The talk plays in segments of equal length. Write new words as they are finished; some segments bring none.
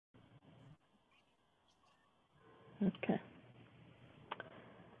Okay.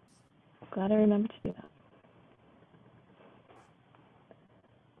 Glad I remembered to do that.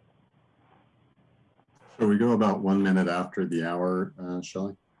 So we go about 1 minute after the hour,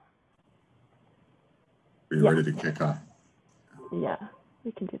 Shelley? Are you ready to kick off? Yeah,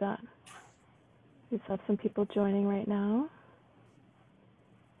 we can do that. We just have some people joining right now.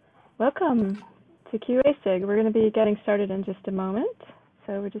 Welcome to QASIG. We're going to be getting started in just a moment.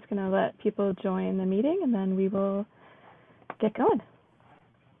 So we're just going to let people join the meeting and then we will get going.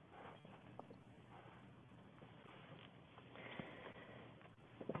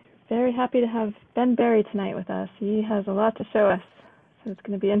 Very happy to have Ben Berry tonight with us. He has a lot to show us, so it's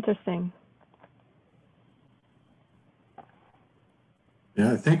going to be interesting.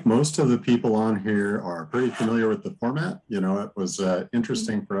 Yeah, I think most of the people on here are pretty familiar with the format. You know, it was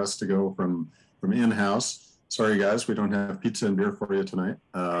interesting for us to go from in-house. Sorry, guys, we don't have pizza and beer for you tonight.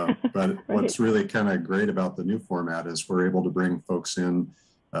 But right. What's really kind of great about the new format is we're able to bring folks in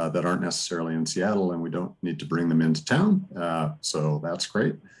that aren't necessarily in Seattle, and we don't need to bring them into town. So that's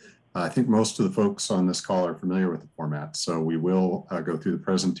great. I think most of the folks on this call are familiar with the format. So we will go through the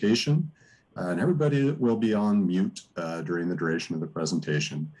presentation. And everybody will be on mute during the duration of the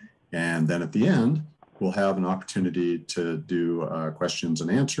presentation. And then at the end, we'll have an opportunity to do questions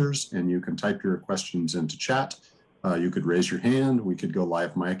and answers, and you can type your questions into chat. You could raise your hand. We could go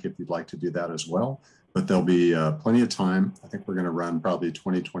live mic if you'd like to do that as well. But there'll be plenty of time. I think we're going to run probably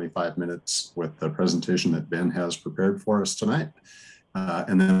 20, 25 minutes with the presentation that Ben has prepared for us tonight.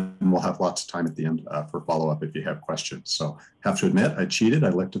 And then we'll have lots of time at the end for follow-up if you have questions. So have to admit, I cheated. I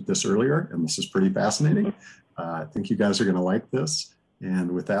looked at this earlier, and this is pretty fascinating. I think you guys are going to like this.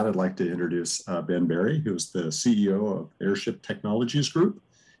 And with that, I'd like to introduce Ben Berry, who's the CEO of AirShip Technologies Group.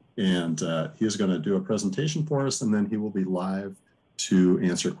 And he's going to do a presentation for us, and then he will be live to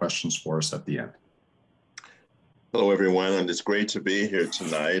answer questions for us at the end. Hello, everyone, and it's great to be here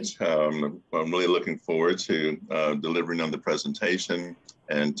tonight. I'm really looking forward to delivering on the presentation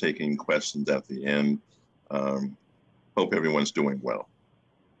and taking questions at the end. Hope everyone's doing well.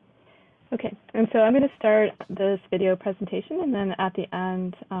 Okay, and so I'm going to start this video presentation, and then at the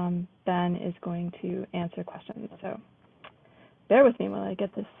end, Ben is going to answer questions. So bear with me while I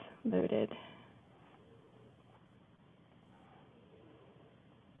get this loaded.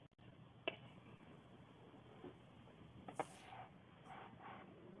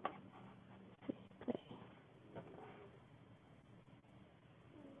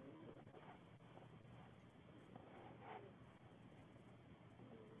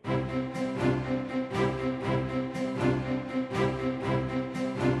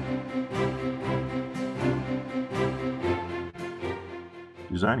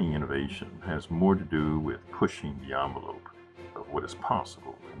 Designing innovation has more to do with pushing the envelope of what is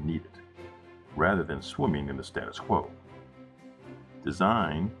possible and needed, rather than swimming in the status quo.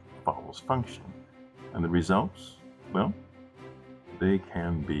 Design follows function, and the results, well, they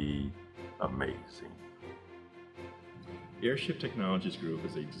can be amazing. AirShip Technologies Group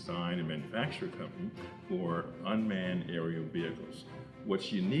is a design and manufacture company for unmanned aerial vehicles.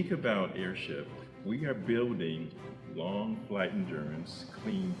 What's unique about AirShip, we are building long flight endurance,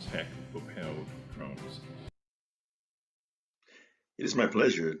 clean tech propelled drones. It is my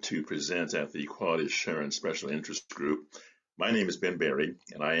pleasure to present at the Quality Assurance Special Interest Group. My name is Ben Berry,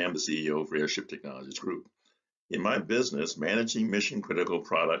 and I am the CEO of AirShip Technologies Group. In my business, managing mission-critical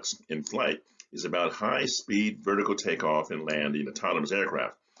products in flight is about high-speed vertical takeoff and landing autonomous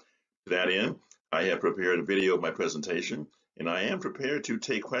aircraft. To that end, I have prepared a video of my presentation, and I am prepared to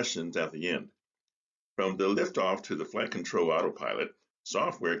take questions at the end. From the liftoff to the flight control autopilot,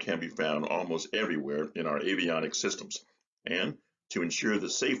 software can be found almost everywhere in our avionics systems. And to ensure the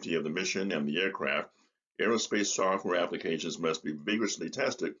safety of the mission and the aircraft, aerospace software applications must be vigorously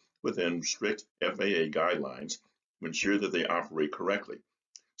tested within strict FAA guidelines to ensure that they operate correctly.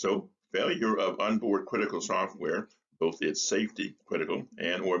 So, failure of onboard critical software, both its safety critical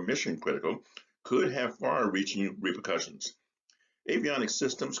and or mission critical, could have far-reaching repercussions. Avionics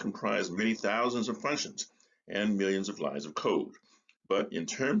systems comprise many thousands of functions and millions of lines of code. But in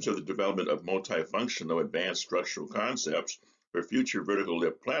terms of the development of multifunctional advanced structural concepts for future vertical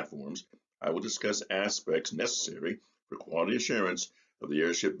lift platforms, I will discuss aspects necessary for quality assurance of the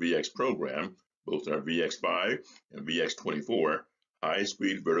AIRSHIP VX program, both our VX-5 and VX-24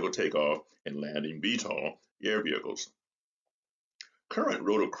 high-speed vertical takeoff and landing VTOL air vehicles. Current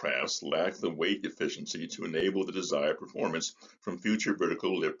rotorcrafts lack the weight efficiency to enable the desired performance from future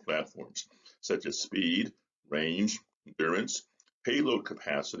vertical lift platforms, such as speed, range, endurance, payload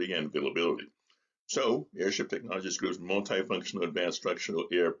capacity, and availability. So, AirShip Technologies Group's multifunctional advanced structural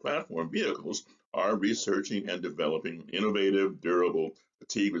air platform vehicles are researching and developing innovative, durable,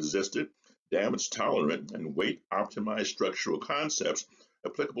 fatigue-resistant, damage-tolerant, and weight-optimized structural concepts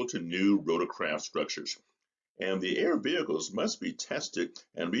applicable to new rotorcraft structures. And the air vehicles must be tested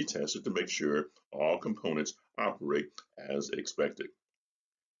and retested to make sure all components operate as expected.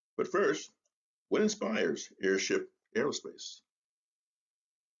 But first, what inspires AirShip Aerospace?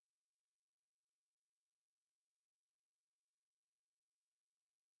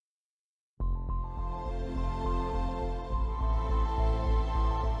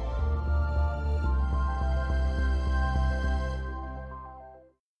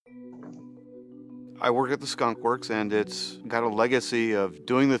 I work at the Skunk Works, and it's got a legacy of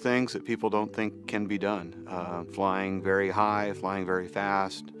doing the things that people don't think can be done. Flying very high, flying very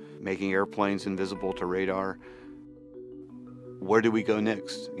fast, making airplanes invisible to radar. Where do we go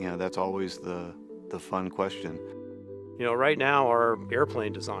next? That's always the fun question. Right now our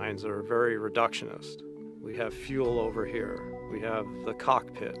airplane designs are very reductionist. We have fuel over here. We have the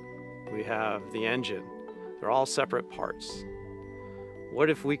cockpit. We have the engine. They're all separate parts. What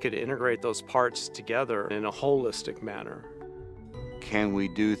if we could integrate those parts together in a holistic manner? Can we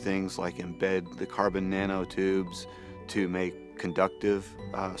do things like embed the carbon nanotubes to make conductive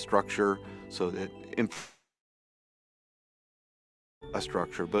structure so that a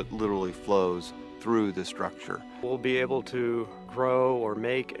structure but literally flows through the structure? We'll be able to grow or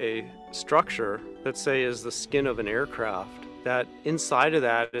make a structure that, say, is the skin of an aircraft, that inside of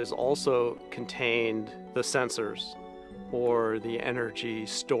that is also contained the sensors or the energy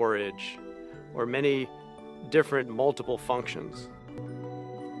storage or many different multiple functions.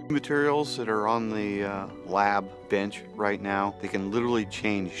 Materials that are on the lab bench right now, they can literally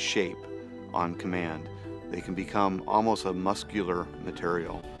change shape on command. They can become almost a muscular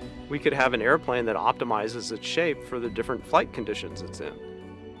material. We could have an airplane that optimizes its shape for the different flight conditions it's in.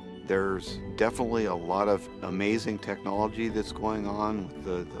 There's definitely a lot of amazing technology that's going on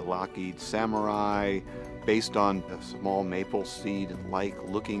with the Lockheed Samurai, based on a small maple seed-like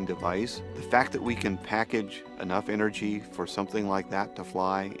looking device. The fact that we can package enough energy for something like that to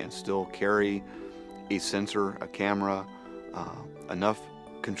fly and still carry a sensor, a camera, enough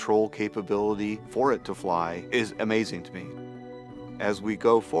control capability for it to fly is amazing to me. As we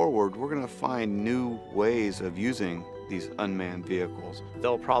go forward, we're going to find new ways of using these unmanned vehicles.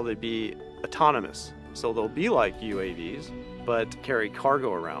 They'll probably be autonomous, so they'll be like UAVs, but carry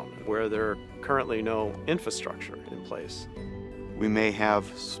cargo around where there are currently no infrastructure in place. We may have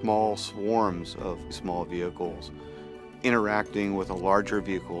small swarms of small vehicles interacting with a larger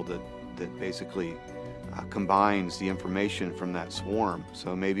vehicle that basically combines the information from that swarm.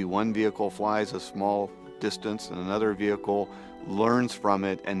 So maybe one vehicle flies a small distance and another vehicle learns from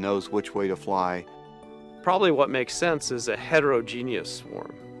it and knows which way to fly. Probably what makes sense is a heterogeneous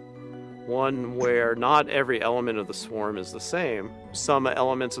swarm. One where not every element of the swarm is the same. Some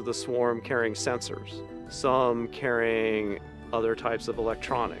elements of the swarm carrying sensors, some carrying other types of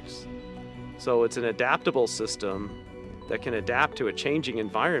electronics. So it's an adaptable system that can adapt to a changing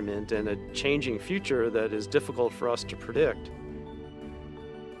environment and a changing future that is difficult for us to predict.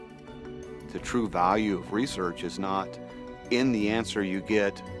 The true value of research is not in the answer you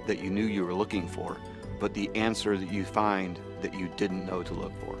get that you knew you were looking for, but the answer that you find that you didn't know to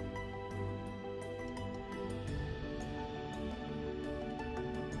look for.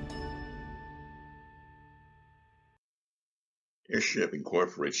 AirShip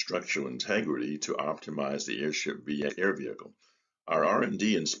incorporates structural integrity to optimize the AirShip VX air vehicle. Our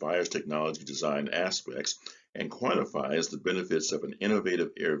R&D inspires technology design aspects and quantifies the benefits of an innovative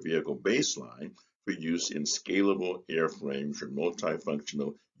air vehicle baseline for use in scalable airframes for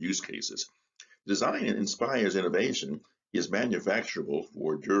multifunctional use cases. Design inspires innovation, is manufacturable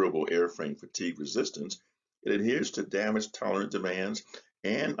for durable airframe fatigue resistance, it adheres to damage-tolerant demands,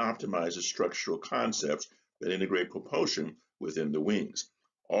 and optimizes structural concepts that integrate propulsion within the wings,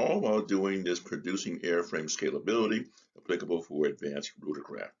 all while doing this producing airframe scalability applicable for advanced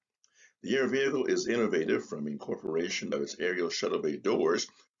rotorcraft. The air vehicle is innovative from incorporation of its aerial shuttle bay doors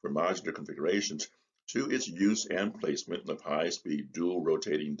for modular configurations to its use and placement of high-speed dual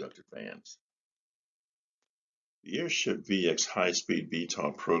rotating ducted fans. The AirShip VX High-Speed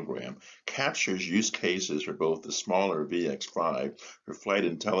VTOL program captures use cases for both the smaller VX-5 for flight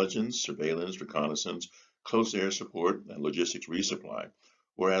intelligence, surveillance, reconnaissance, close air support, and logistics resupply,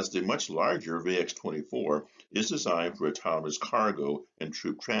 whereas the much larger VX-24 is designed for autonomous cargo and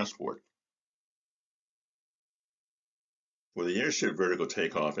troop transport. For the airship vertical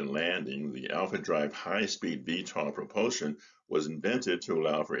takeoff and landing, the Alpha Drive high-speed VTOL propulsion was invented to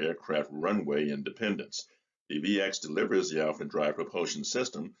allow for aircraft runway independence. The VX delivers the Alpha Drive propulsion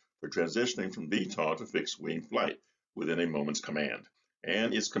system for transitioning from VTOL to fixed-wing flight within a moment's command,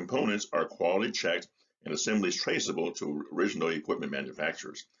 and its components are quality checked and assemblies traceable to original equipment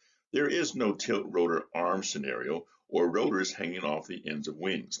manufacturers. There is no tilt rotor arm scenario or rotors hanging off the ends of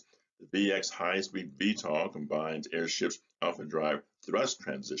wings. The VX high-speed VTOL combines airship's Alpha Drive thrust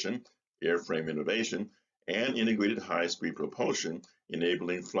transition, airframe innovation, and integrated high-speed propulsion,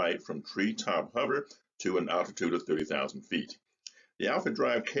 enabling flight from treetop hover to an altitude of 30,000 feet. The Alpha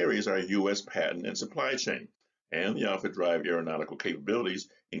Drive carries our U.S. patent and supply chain, and the Alpha Drive aeronautical capabilities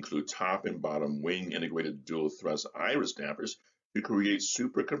include top and bottom wing integrated dual thrust iris dampers to create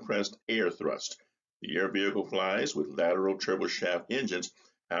super compressed air thrust. The air vehicle flies with lateral turboshaft engines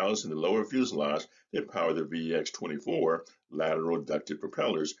housed in the lower fuselage that power the VX-24 lateral ducted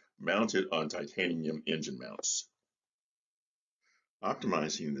propellers mounted on titanium engine mounts.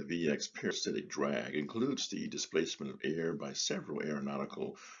 Optimizing the VX parasitic drag includes the displacement of air by several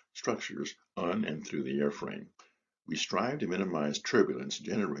aeronautical structures on and through the airframe. We strive to minimize turbulence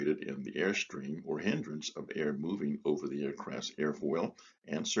generated in the airstream or hindrance of air moving over the aircraft's airfoil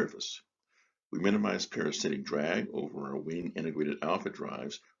and surface. We minimize parasitic drag over our wing integrated alpha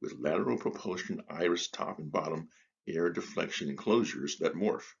drives with lateral propulsion iris top and bottom air deflection enclosures that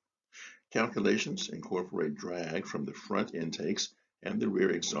morph. Calculations incorporate drag from the front intakes and the rear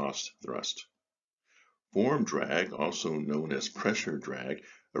exhaust thrust. Form drag, also known as pressure drag,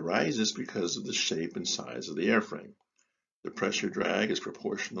 arises because of the shape and size of the airframe. The pressure drag is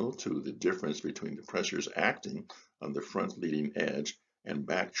proportional to the difference between the pressures acting on the front leading edge and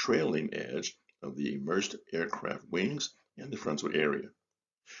back trailing edge of the immersed aircraft wings and the frontal area.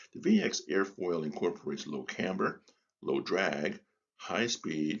 The VX airfoil incorporates low camber, low drag, high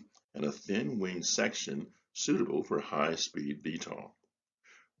speed, and a thin wing section suitable for high-speed VTOL.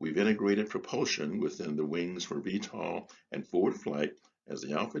 We've integrated propulsion within the wings for VTOL and forward flight as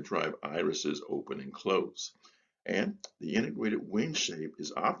the Alpha Drive irises open and close, and the integrated wing shape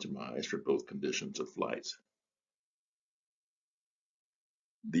is optimized for both conditions of flight.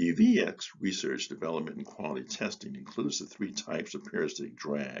 The VX research, development, and quality testing includes the three types of parasitic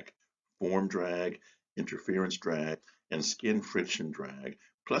drag: form drag, interference drag, and skin friction drag,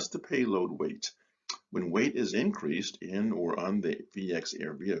 plus the payload weight. When weight is increased in or on the VX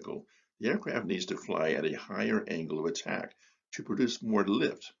air vehicle, the aircraft needs to fly at a higher angle of attack to produce more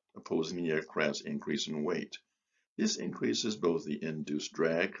lift, opposing the aircraft's increase in weight. This increases both the induced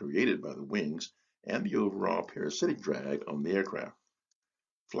drag created by the wings and the overall parasitic drag on the aircraft.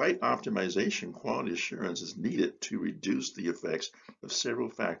 Flight optimization quality assurance is needed to reduce the effects of several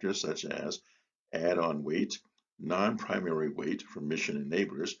factors such as add-on weight, non-primary weight from mission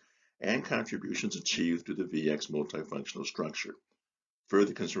enablers, and contributions achieved through the VX multifunctional structure.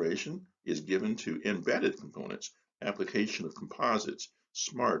 Further consideration is given to embedded components, application of composites,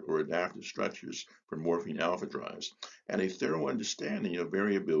 smart or adaptive structures for morphing alpha drives, and a thorough understanding of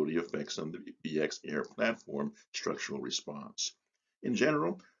variability effects on the VX air platform structural response. In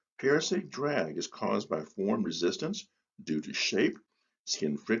general, parasitic drag is caused by form resistance due to shape,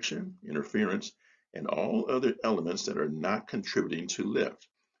 skin friction, interference, and all other elements that are not contributing to lift.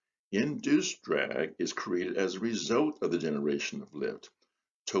 Induced drag is created as a result of the generation of lift.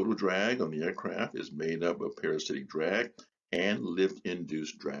 Total drag on the aircraft is made up of parasitic drag and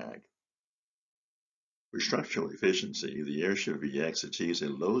lift-induced drag. For structural efficiency, the AIRSHIP VX achieves a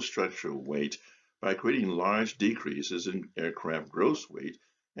low structural weight by creating large decreases in aircraft gross weight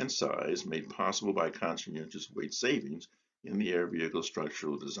and size made possible by conscientious weight savings in the air vehicle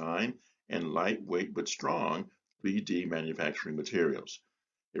structural design and lightweight but strong 3D manufacturing materials.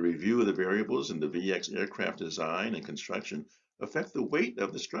 A review of the variables in the VX aircraft design and construction affect the weight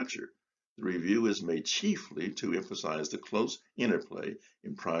of the structure. The review is made chiefly to emphasize the close interplay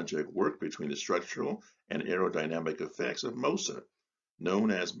in project work between the structural and aerodynamic effects of MOSA,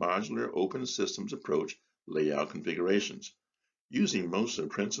 known as Modular Open Systems Approach Layout Configurations. Using MOSA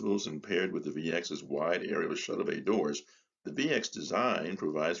principles and paired with the VX's wide area of shuttle bay doors, the VX design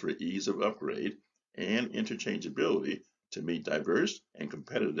provides for ease of upgrade and interchangeability to meet diverse and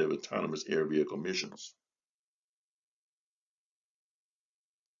competitive autonomous air vehicle missions.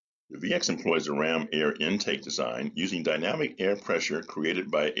 The VX employs a ram air intake design using dynamic air pressure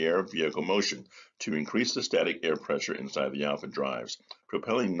created by air vehicle motion to increase the static air pressure inside the alpha drives.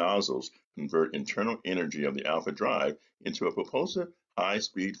 Propelling nozzles convert internal energy of the alpha drive into a propulsive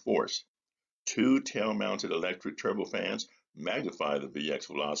high-speed force. Two tail-mounted electric turbofans magnify the VX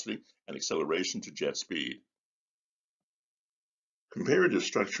velocity and acceleration to jet speed. Comparative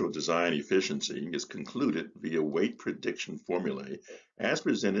structural design efficiency is concluded via weight prediction formulae as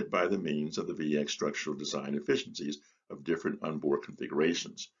presented by the means of the VX structural design efficiencies of different onboard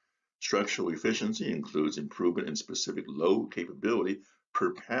configurations. Structural efficiency includes improvement in specific load capability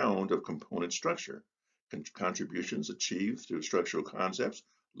per pound of component structure, contributions achieved through structural concepts,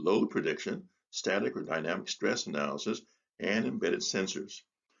 load prediction, static or dynamic stress analysis, and embedded sensors.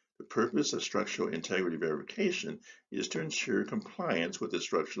 The purpose of structural integrity verification is to ensure compliance with the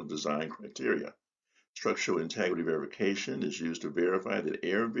structural design criteria. Structural integrity verification is used to verify that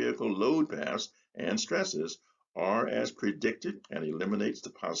air vehicle load paths and stresses are as predicted and eliminates the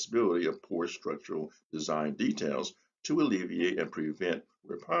possibility of poor structural design details to alleviate and prevent,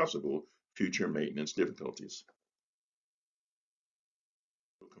 where possible, future maintenance difficulties.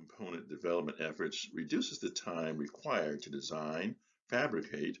 Component development efforts reduces the time required to design,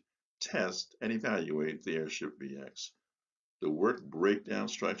 fabricate, test, and evaluate the AIRSHIP VX. The work breakdown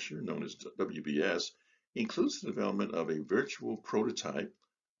structure, known as WBS, includes the development of a virtual prototype,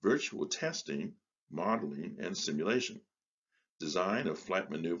 virtual testing, modeling, and simulation, design of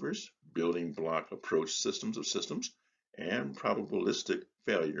flight maneuvers, building block approach systems of systems, and probabilistic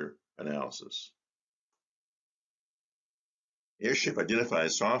failure analysis. AIRSHIP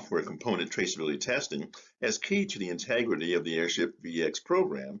identifies software component traceability testing as key to the integrity of the AIRSHIP VX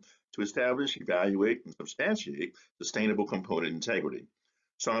program to establish, evaluate, and substantiate sustainable component integrity.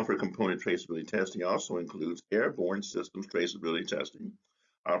 Software component traceability testing also includes airborne systems traceability testing,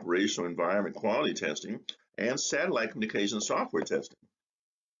 operational environment quality testing, and satellite communication software testing.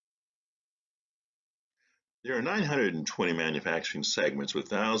 There are 920 manufacturing segments with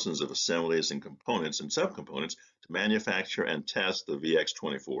thousands of assemblies and components and subcomponents to manufacture and test the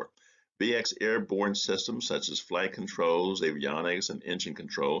VX-24. VX airborne systems such as flight controls, avionics, and engine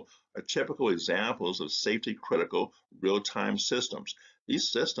control are typical examples of safety-critical real-time systems.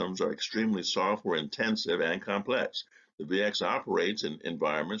 These systems are extremely software-intensive and complex. The VX operates in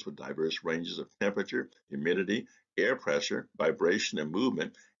environments with diverse ranges of temperature, humidity, air pressure, vibration, and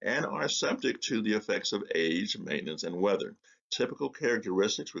movement, and are subject to the effects of age, maintenance, and weather. Typical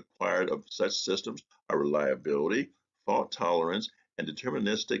characteristics required of such systems are reliability, fault tolerance, and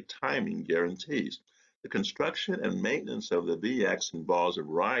deterministic timing guarantees. The construction and maintenance of the VX involves a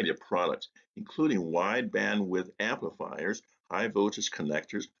variety of products, including wide bandwidth amplifiers, high voltage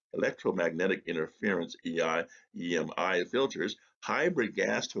connectors, electromagnetic interference EMI filters, hybrid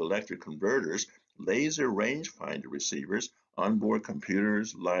gas to electric converters, laser rangefinder receivers, onboard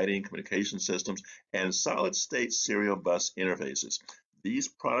computers, lighting, communication systems, and solid-state serial bus interfaces. These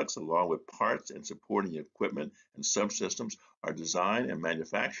products, along with parts and supporting equipment and subsystems, are designed and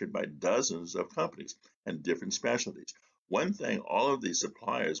manufactured by dozens of companies and different specialties. One thing all of these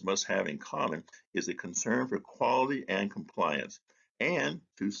suppliers must have in common is a concern for quality and compliance, and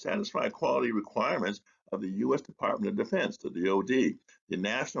to satisfy quality requirements of the U.S. Department of Defense, the DoD, the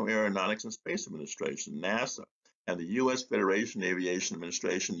National Aeronautics and Space Administration, NASA, and the U.S. Federation Aviation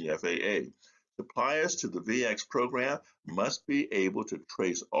Administration, the FAA. Suppliers to the VX program must be able to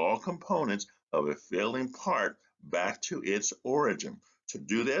trace all components of a failing part back to its origin. To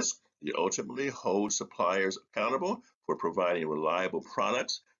do this, they ultimately hold suppliers accountable for providing reliable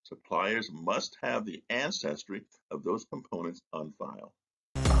products. Suppliers must have the ancestry of those components on file.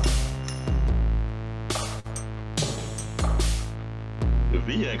 The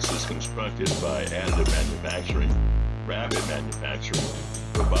VX is constructed by additive manufacturing, rapid manufacturing,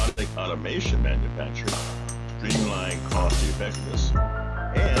 robotic automation manufacturing, streamlined cost effectiveness,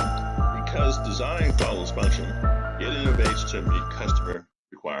 and because design follows function, it innovates to meet customer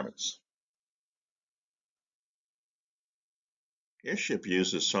requirements. AIRSHIP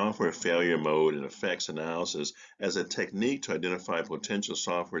uses software failure mode and effects analysis as a technique to identify potential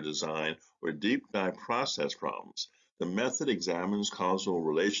software design or deep dive process problems. The method examines causal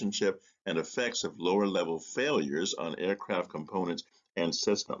relationship and effects of lower level failures on aircraft components and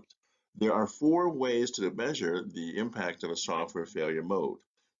systems. There are 4 ways to measure the impact of a software failure mode.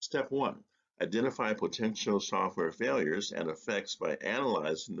 Step 1. Identify potential software failures and effects by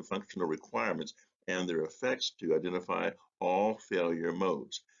analyzing the functional requirements and their effects to identify all failure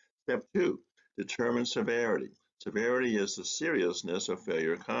modes. Step 2. Determine severity. Severity is the seriousness of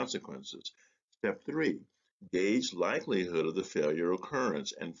failure consequences. Step 3. Gauge likelihood of the failure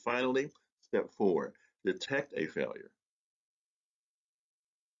occurrence. And finally, step 4. Detect a failure.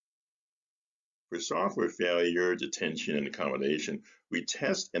 For software failure, detention, and accommodation, we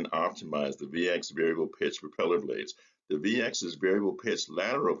test and optimize the VX variable pitch propeller blades. The VX's variable pitch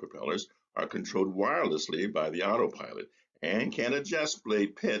lateral propellers are controlled wirelessly by the autopilot and can adjust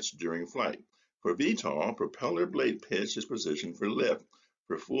blade pitch during flight. For VTOL, propeller blade pitch is positioned for lift.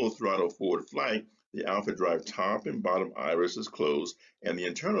 For full throttle forward flight, the alpha drive top and bottom iris is closed, and the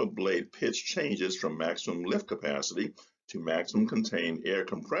internal blade pitch changes from maximum lift capacity to maximum contained air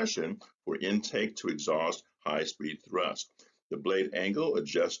compression for intake to exhaust high-speed thrust. The blade angle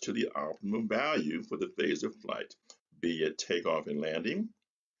adjusts to the optimum value for the phase of flight, be it takeoff and landing,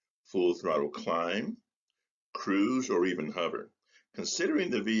 full throttle climb, cruise, or even hover. Considering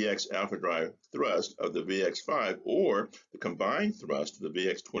the VX alpha drive thrust of the VX-5 or the combined thrust of the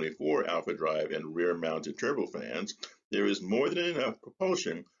VX-24 alpha drive and rear-mounted turbofans, there is more than enough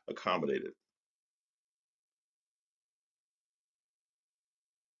propulsion accommodated.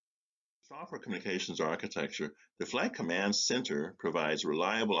 Software communications architecture, the Flight Command Center provides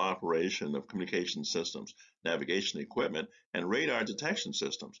reliable operation of communication systems, navigation equipment, and radar detection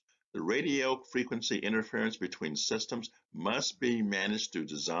systems. The radio frequency interference between systems must be managed through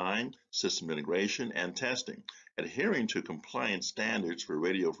design, system integration, and testing. Adhering to compliance standards for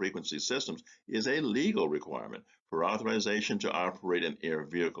radio frequency systems is a legal requirement for authorization to operate an air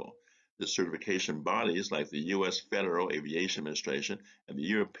vehicle. The certification bodies like the U.S. Federal Aviation Administration and the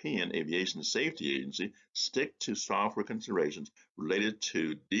European Aviation Safety Agency stick to software considerations related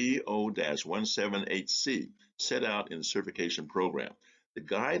to DO-178C set out in the certification program. The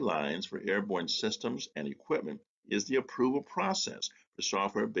guidelines for airborne systems and equipment is the approval process for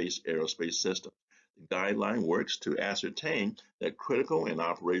software-based aerospace systems. The guideline works to ascertain that critical and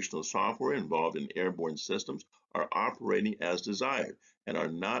operational software involved in airborne systems are operating as desired and are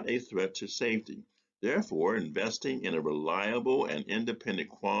not a threat to safety. Therefore, investing in a reliable and independent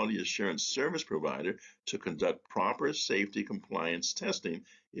quality assurance service provider to conduct proper safety compliance testing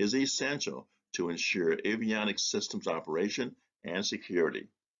is essential to ensure avionics systems operation and security.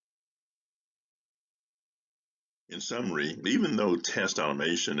 In summary, even though test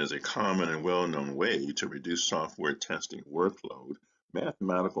automation is a common and well-known way to reduce software testing workload,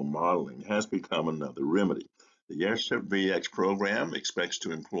 mathematical modeling has become another remedy. The AIRSHIP VX program expects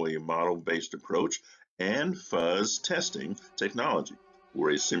to employ a model-based approach and fuzz testing technology,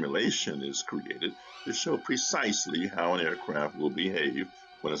 where a simulation is created to show precisely how an aircraft will behave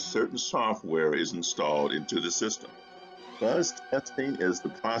when a certain software is installed into the system. Fuzz testing is the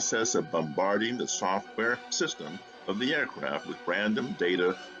process of bombarding the software system of the aircraft with random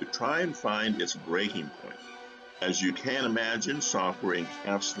data to try and find its breaking point. As you can imagine, software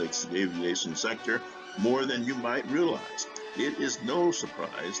encapsulates the aviation sector more than you might realize. It is no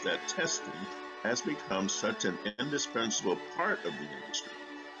surprise that testing has become such an indispensable part of the industry.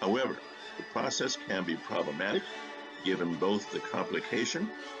 However, the process can be problematic given both the complication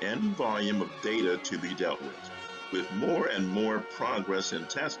and volume of data to be dealt with. With more and more progress in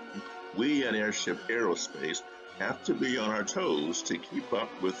testing, we at AirShip Aerospace have to be on our toes to keep up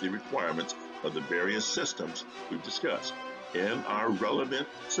with the requirements of the various systems we've discussed and our relevant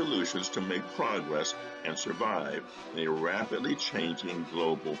solutions to make progress and survive in a rapidly changing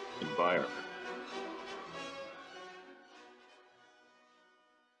global environment.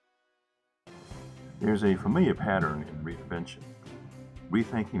 There's a familiar pattern in reinvention.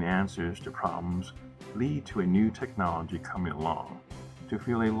 Rethinking answers to problems lead to a new technology coming along to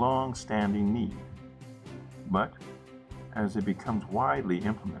fill a long-standing need. But as it becomes widely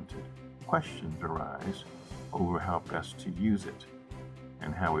implemented, questions arise over how best to use it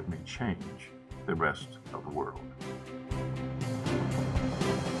and how it may change the rest of the world.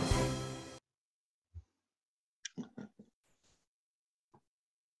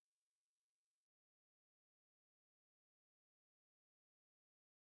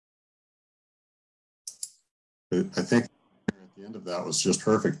 I think at the end of that was just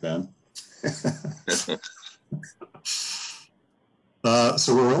perfect, Ben.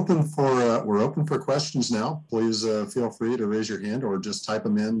 So we're open for questions now. Please feel free to raise your hand or just type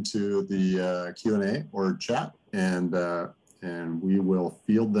them into the Q&A or chat, and we will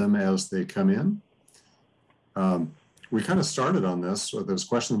field them as they come in. We kind of started on this with this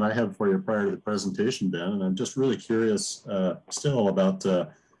question that I had for you prior to the presentation, Ben, and I'm just really curious still about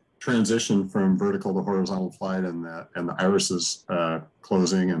transition from vertical to horizontal flight and the irises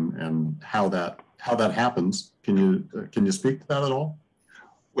closing and how that happens. Can you speak to that at all?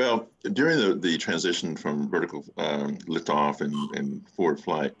 Well, during the transition from vertical liftoff and forward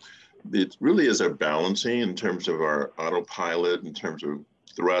flight, it really is a balancing in terms of our autopilot, in terms of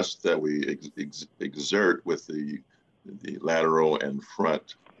thrust that we exert with the lateral and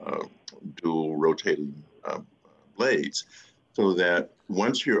front dual rotating blades, so that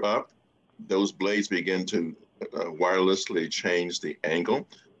once you're up, those blades begin to wirelessly change the angle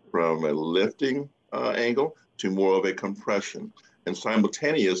from a lifting angle to more of a compression. And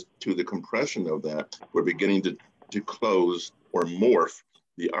simultaneous to the compression of that, we're beginning to close or morph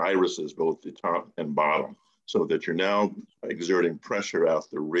the irises, both the top and bottom, so that you're now exerting pressure out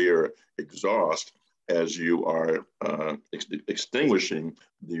the rear exhaust as you are extinguishing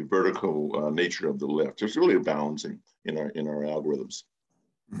the vertical nature of the lift. It's really a balancing in our algorithms.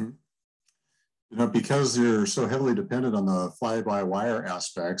 Mm-hmm. You know, because you're so heavily dependent on the fly-by-wire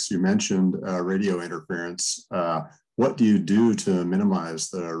aspects, you mentioned radio interference. What do you do to minimize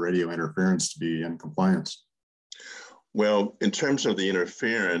the radio interference to be in compliance? Well, in terms of the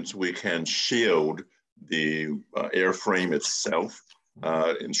interference, we can shield the airframe itself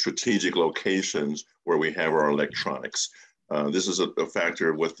in strategic locations where we have our electronics. This is a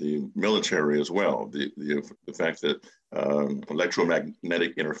factor with the military as well. The fact that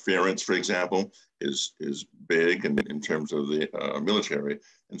electromagnetic interference, for example, is big in terms of the military.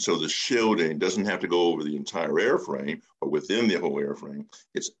 And so the shielding doesn't have to go over the entire airframe or within the whole airframe.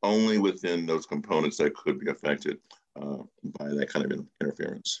 It's only within those components that could be affected by that kind of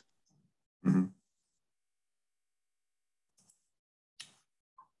interference. Mm-hmm.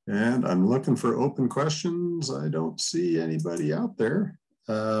 And I'm looking for open questions. I don't see anybody out there.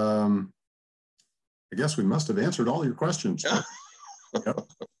 I guess we must have answered all your questions. Yep.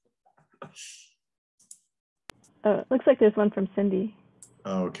 Oh, it looks like there's one from Cindy.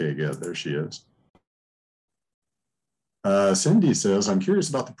 Okay, good. There she is. Cindy says, I'm curious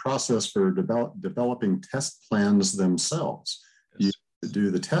about the process for developing test plans themselves. Yes.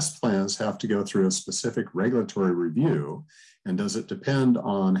 Do the test plans have to go through a specific regulatory review? And does it depend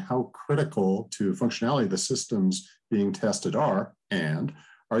on how critical to functionality the systems being tested are? And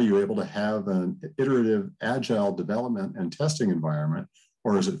are you able to have an iterative, agile development and testing environment,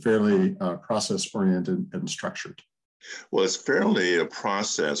 or is it fairly process-oriented and structured? Well, it's fairly a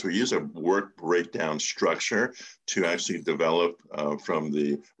process. We use a work breakdown structure to actually develop from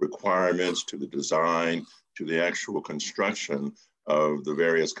the requirements to the design to the actual construction of the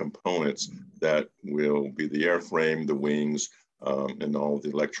various components that will be the airframe, the wings, and all the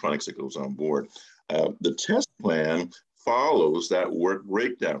electronics that goes on board. The test plan follows that work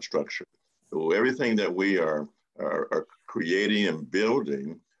breakdown structure. So everything that we are creating and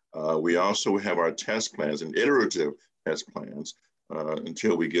building, we also have our test plans and iterative test plans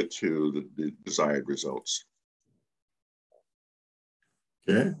until we get to the desired results.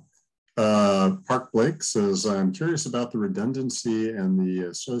 Okay. Park Blake says, I'm curious about the redundancy and the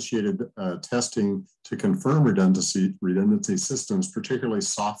associated testing to confirm redundancy systems, particularly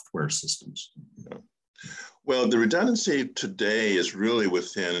software systems. Yeah. Well, the redundancy today is really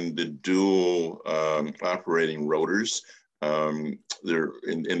within the dual operating rotors. There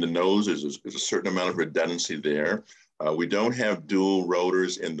in the nose is a certain amount of redundancy there. We don't have dual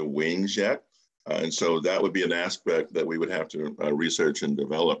rotors in the wings yet. And so that would be an aspect that we would have to research and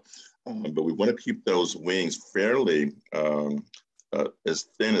develop. But we want to keep those wings fairly as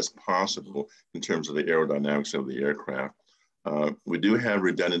thin as possible in terms of the aerodynamics of the aircraft. We do have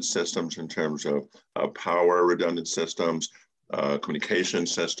redundant systems in terms of power redundant systems, communication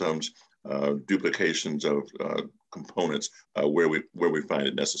systems, duplications of components where we find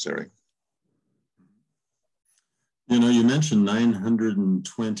it necessary. You know, you mentioned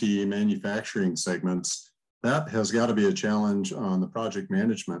 920 manufacturing segments. That has got to be a challenge on the project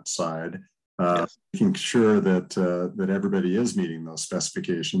management side, Yes. making sure that that everybody is meeting those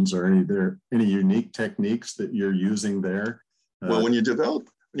specifications. Are any unique techniques that you're using there? Well, when you're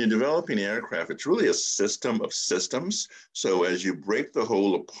developing aircraft, it's really a system of systems. So as you break the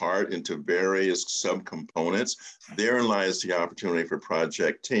whole apart into various subcomponents, therein lies the opportunity for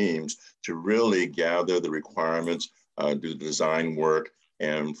project teams to really gather the requirements, do the design work,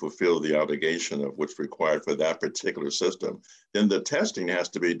 and fulfill the obligation of what's required for that particular system. Then the testing has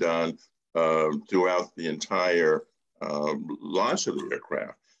to be done throughout the entire launch of the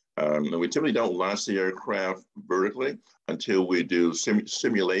aircraft. And we typically don't launch the aircraft vertically until we do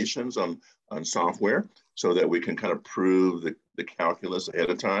simulations on software so that we can kind of prove the calculus ahead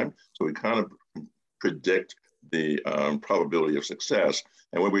of time. So we kind of predict the probability of success.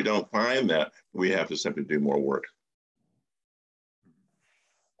 And when we don't find that, we have to simply do more work.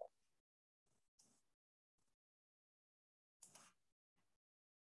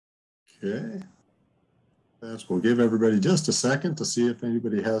 Okay. We'll give everybody just a second to see if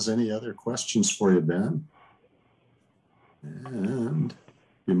anybody has any other questions for you, Ben. And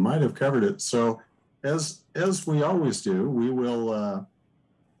you might have covered it. So as we always do, we will,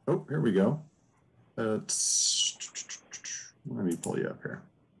 oh, here we go. Let me pull you up here.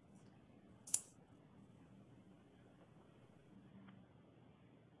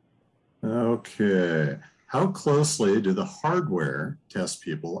 Okay. how closely do the hardware test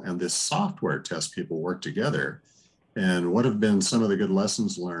people and the software test people work together? And what have been some of the good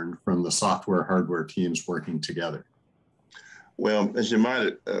lessons learned from the software hardware teams working together? Well, as you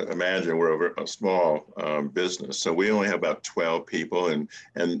might imagine, we're a small business, so we only have about 12 people, and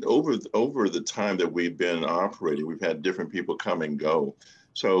over the time that we've been operating, we've had different people come and go.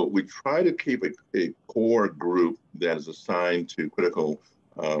 So we try to keep a core group that is assigned to critical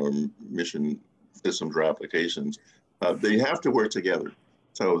mission systems or applications. They have to work together.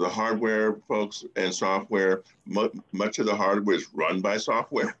 So the hardware folks and software, much of the hardware is run by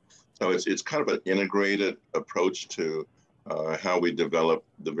software. So it's kind of an integrated approach to how we develop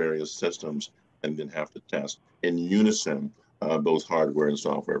the various systems and then have to test in unison, both hardware and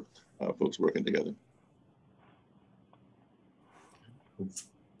software folks working together.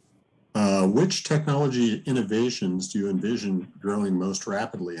 Which technology innovations do you envision growing most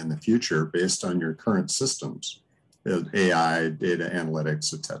rapidly in the future based on your current systems, AI, data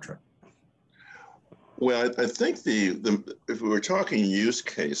analytics, et cetera? Well, I think if we were talking use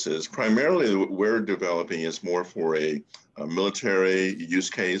cases, primarily what we're developing is more for a military use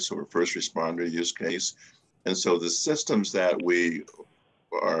case or first responder use case. And so the systems that we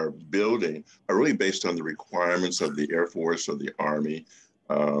are building are really based on the requirements of the Air Force or the Army,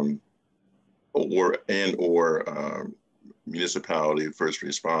 or municipality first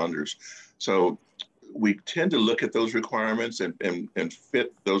responders. So we tend to look at those requirements and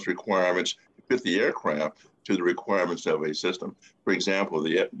fit those requirements, fit the aircraft to the requirements of a system. For example,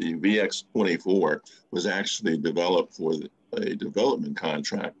 the VX-24 was actually developed for a development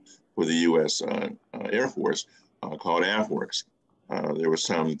contract for the U.S. Air Force called AFWERX. There were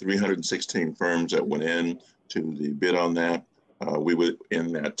some 316 firms that went in to the bid on that. We were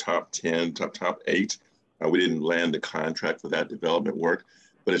in that top 10, top 8. We didn't land the contract for that development work,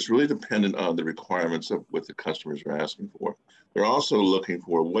 but it's really dependent on the requirements of what the customers are asking for. They're also looking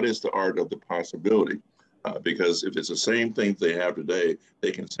for what is the art of the possibility, because if it's the same thing they have today,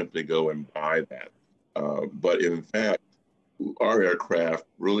 they can simply go and buy that. But in fact, our aircraft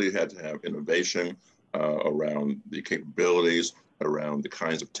really had to have innovation around the capabilities, around the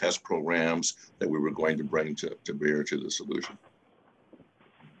kinds of test programs that we were going to bring to bear to the solution.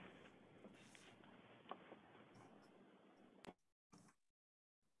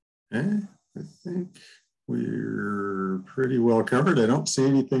 Okay, I think we're pretty well covered. I don't see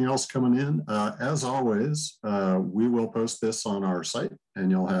anything else coming in. As always, we will post this on our site and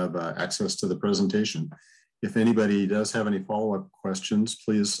you'll have access to the presentation. If anybody does have any follow-up questions,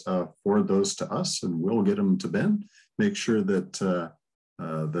 please forward those to us and we'll get them to Ben. Make sure that,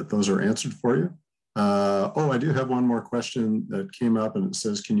 that those are answered for you. Oh, I do have one more question that came up and it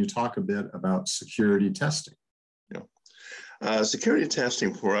says, can you talk a bit about security testing? Security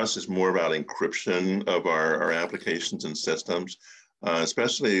testing for us is more about encryption of our applications and systems,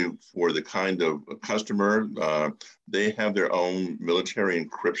 especially for the kind of customer. They have their own military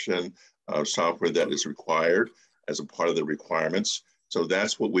encryption software that is required as a part of the requirements. So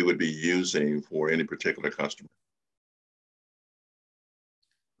that's what we would be using for any particular customer.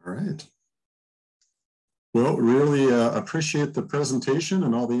 All right. Well, really appreciate the presentation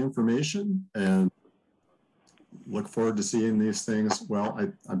and all the information, and look forward to seeing these things. Well,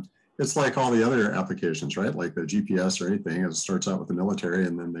 it's like all the other applications, right? Like the GPS or anything, it starts out with the military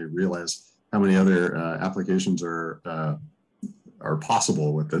and then they realize how many other applications are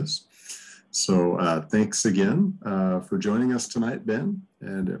possible with this. So thanks again for joining us tonight, Ben,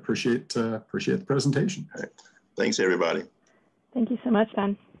 and appreciate the presentation. All right. Thanks, everybody. Thank you so much,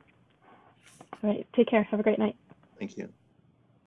 Ben. All right, take care. Have a great night. Thank you.